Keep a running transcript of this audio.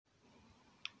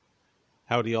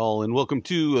Howdy, all, and welcome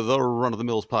to the Run of the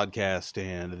Mills podcast.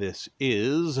 And this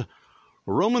is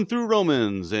Roman Through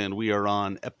Romans, and we are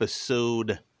on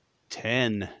episode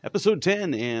 10.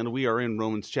 And we are in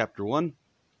Romans chapter 1.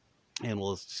 And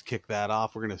let's just kick that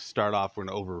off. We're going to start off, we're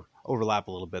going to overlap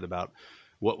a little bit about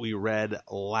what we read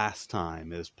last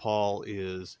time, as Paul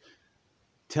is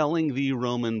telling the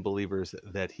Roman believers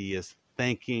that he is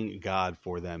thanking God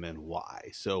for them and why.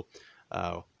 So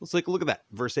let's take a look at that.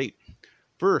 Verse 8.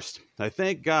 First, I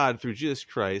thank God through Jesus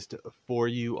Christ for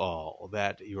you all,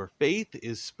 that your faith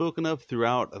is spoken of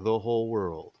throughout the whole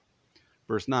world.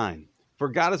 Verse 9, for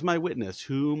God is my witness,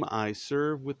 whom I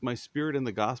serve with my spirit in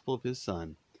the gospel of his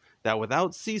Son, that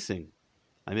without ceasing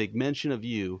I make mention of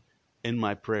you in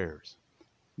my prayers,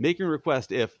 making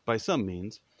request if, by some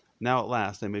means, now at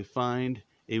last I may find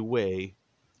a way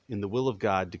in the will of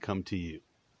God to come to you.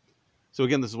 So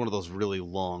again, this is one of those really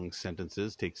long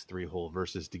sentences. Takes 3 whole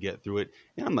verses to get through it.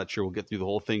 And I'm not sure we'll get through the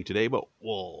whole thing today, but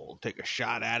we'll take a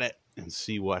shot at it and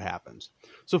see what happens.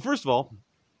 So first of all,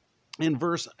 in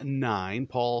verse 9,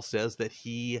 Paul says that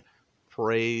he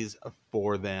prays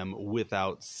for them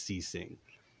without ceasing.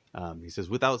 He says,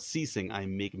 without ceasing, I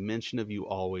make mention of you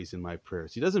always in my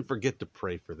prayers. He doesn't forget to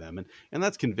pray for them. And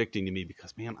that's convicting to me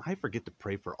because, man, I forget to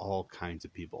pray for all kinds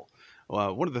of people.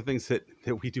 One of the things that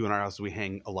we do in our house is we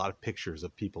hang a lot of pictures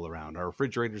of people around. Our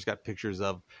refrigerator's got pictures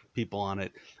of people on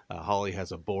it. Holly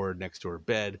has a board next to her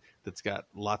bed that's got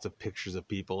lots of pictures of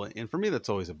people. And for me, that's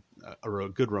always a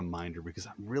good reminder because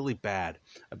I'm really bad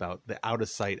about the out of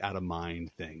sight, out of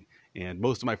mind thing. And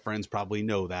most of my friends probably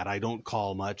know that. I don't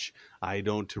call much. I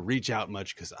don't reach out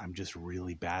much because I'm just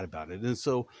really bad about it. And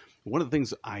so one of the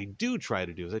things I do try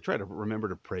to do is I try to remember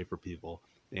to pray for people.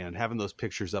 And having those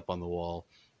pictures up on the wall,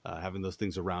 having those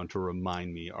things around to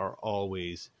remind me are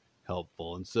always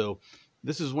helpful. And so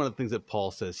this is one of the things that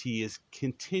Paul says. He is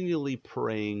continually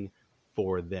praying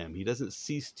for them. He doesn't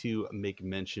cease to make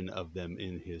mention of them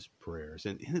in his prayers.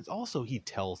 And it's also he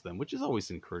tells them, which is always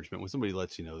encouragement when somebody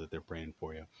lets you know that they're praying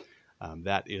for you.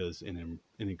 That is an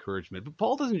encouragement. But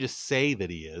Paul doesn't just say that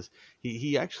he is.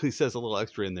 He actually says a little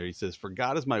extra in there. He says, for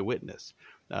God is my witness.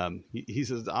 He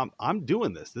says, I'm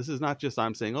doing this. This is not just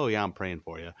I'm saying, oh, yeah, I'm praying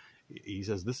for you. He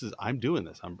says, I'm doing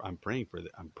this. I'm praying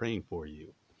for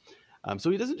you.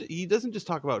 So he doesn't just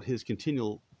talk about his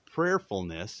continual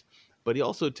prayerfulness, but he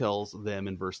also tells them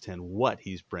in verse 10 what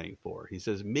he's praying for. He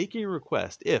says, making a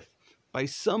request, if by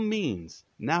some means,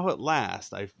 now at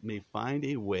last, I may find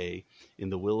a way in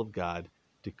the will of God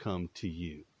to come to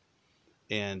you.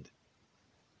 And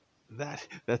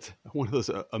that's one of those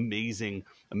amazing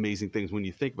things when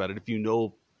you think about it. If you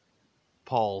know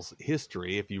Paul's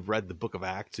history, if you've read the book of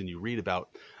Acts and you read about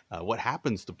what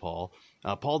happens to Paul,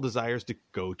 Paul desires to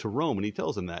go to Rome. And he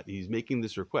tells him that. He's making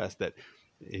this request that,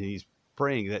 and he's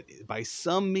praying that by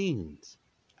some means,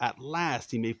 at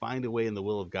last he may find a way in the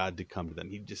will of God to come to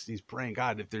them. He's praying,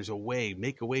 God, if there's a way,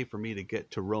 make a way for me to get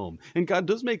to Rome. And God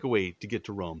does make a way to get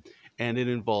to Rome. And it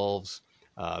involves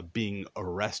being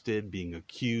arrested, being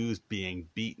accused, being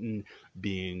beaten,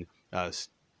 being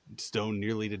stoned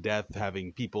nearly to death,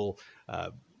 having people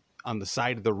on the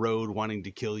side of the road wanting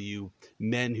to kill you,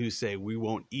 men who say, we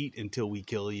won't eat until we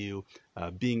kill you,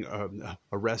 being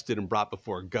arrested and brought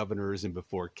before governors and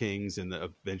before kings, and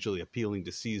eventually appealing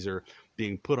to Caesar,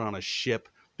 being put on a ship,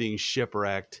 being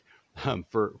shipwrecked,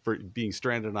 for being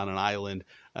stranded on an island,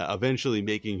 eventually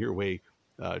making your way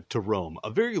to Rome.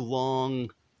 A very long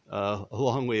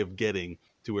way of getting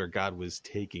to where God was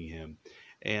taking him.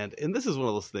 And this is one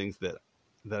of those things that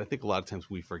I think a lot of times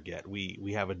we forget.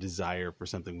 We have a desire for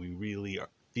something. We really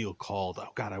feel called. Oh,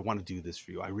 God, I want to do this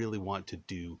for you. I really want to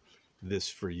do this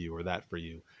for you or that for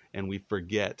you. And we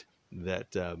forget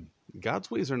that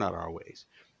God's ways are not our ways.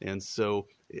 And so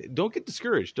don't get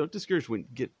discouraged. Don't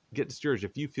get discouraged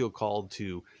if you feel called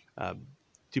to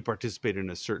participate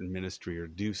in a certain ministry or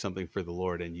do something for the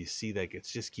Lord and you see that it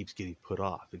just keeps getting put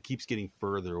off. It keeps getting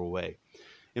further away.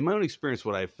 In my own experience,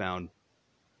 what I've found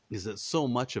is that so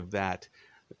much of that,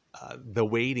 the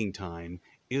waiting time,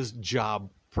 is job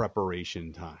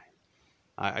preparation time.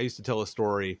 I used to tell a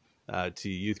story to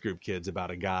youth group kids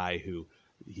about a guy who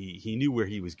he knew where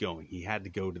he was going. He had to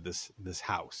go to this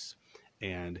house,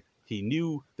 and he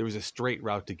knew there was a straight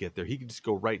route to get there. He could just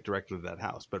go right directly to that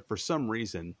house. But for some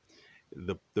reason,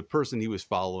 the person he was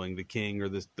following, the king or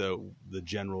the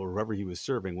general or whoever he was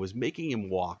serving, was making him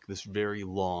walk this very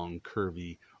long,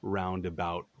 curvy,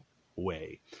 roundabout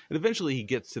way. And eventually he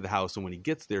gets to the house, and when he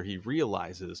gets there, he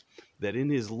realizes that in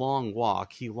his long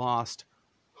walk, he lost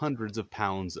hundreds of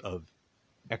pounds of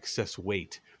excess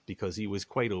weight because he was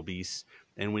quite obese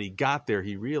And when he got there,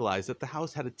 he realized that the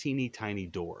house had a teeny tiny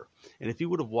door. And if he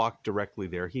would have walked directly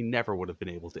there, he never would have been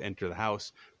able to enter the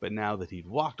house. But now that he'd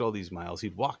walked all these miles,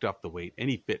 he'd walked off the weight, and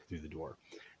he fit through the door.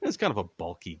 And it's kind of a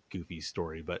bulky, goofy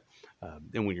story. But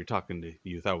and when you're talking to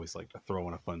youth, I always like to throw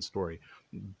in a fun story.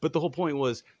 But the whole point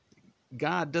was,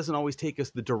 God doesn't always take us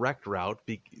the direct route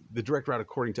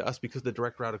according to us, because the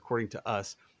direct route according to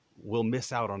us will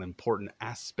miss out on important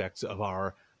aspects of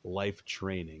our life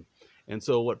training. And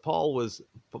so what Paul's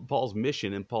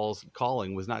mission and Paul's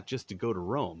calling was not just to go to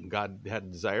Rome. God had a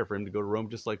desire for him to go to Rome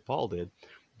just like Paul did,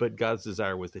 but God's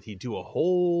desire was that he do a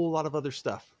whole lot of other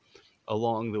stuff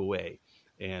along the way.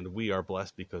 And we are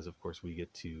blessed because, of course, we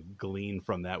get to glean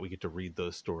from that. We get to read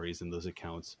those stories and those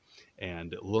accounts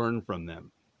and learn from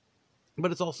them.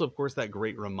 But it's also, of course, that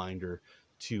great reminder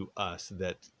to us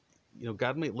that,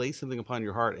 God might lay something upon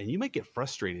your heart and you might get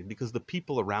frustrated because the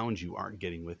people around you aren't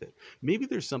getting with it. Maybe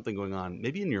there's something going on,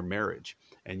 maybe in your marriage,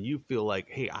 and you feel like,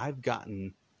 hey, I've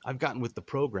gotten with the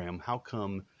program. How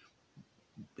come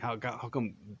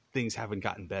things haven't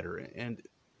gotten better? And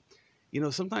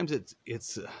sometimes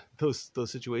it's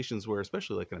those situations where,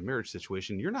 especially like in a marriage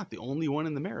situation, you're not the only one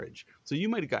in the marriage. So you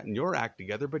might have gotten your act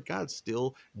together, but God's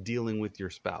still dealing with your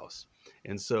spouse.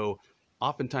 And so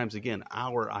oftentimes, again,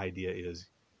 our idea is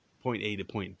point A to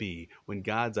point B, when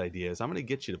God's idea is, I'm going to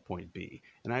get you to point B.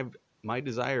 And my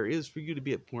desire is for you to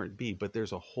be at point B, but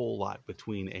there's a whole lot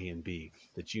between A and B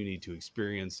that you need to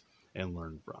experience and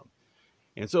learn from.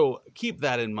 And so keep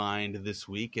that in mind this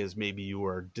week, as maybe you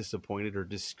are disappointed or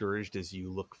discouraged as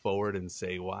you look forward and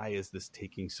say, why is this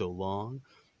taking so long?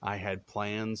 I had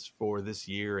plans for this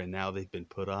year and now they've been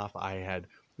put off. I had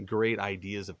great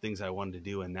ideas of things I wanted to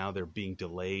do and now they're being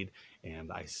delayed. And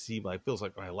it feels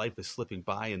like my life is slipping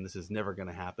by and this is never going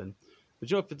to happen.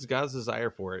 But if it's God's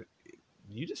desire for it,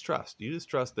 you just trust. You just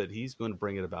trust that he's going to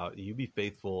bring it about. You be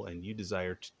faithful and you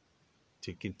desire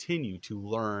to continue to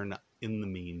learn in the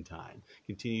meantime,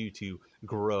 continue to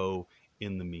grow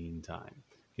in the meantime,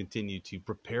 continue to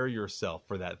prepare yourself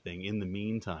for that thing in the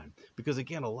meantime. Because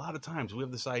again, a lot of times we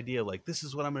have this idea like, this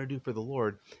is what I'm going to do for the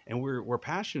Lord, and we're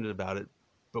passionate about it,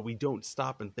 but we don't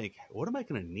stop and think, what am I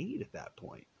going to need at that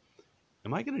point?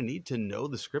 Am I going to need to know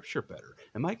the scripture better?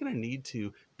 Am I going to need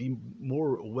to be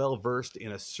more well-versed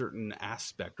in a certain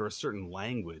aspect or a certain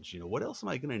language? What else am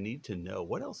I going to need to know?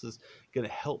 What else is going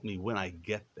to help me when I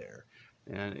get there?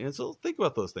 And so think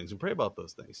about those things and pray about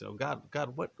those things. God,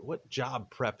 what job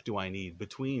prep do I need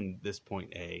between this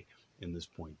point A and this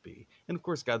point B? And of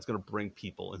course, God's going to bring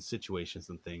people and situations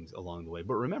and things along the way.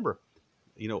 But remember,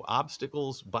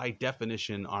 obstacles by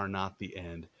definition are not the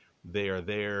end. They are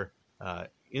there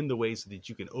in the way so that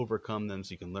you can overcome them,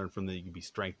 so you can learn from them, you can be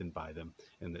strengthened by them,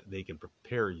 and that they can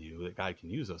prepare you, that God can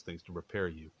use those things to prepare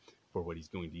you for what he's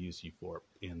going to use you for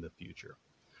in the future.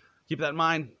 Keep that in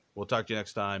mind. We'll talk to you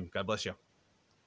next time. God bless you.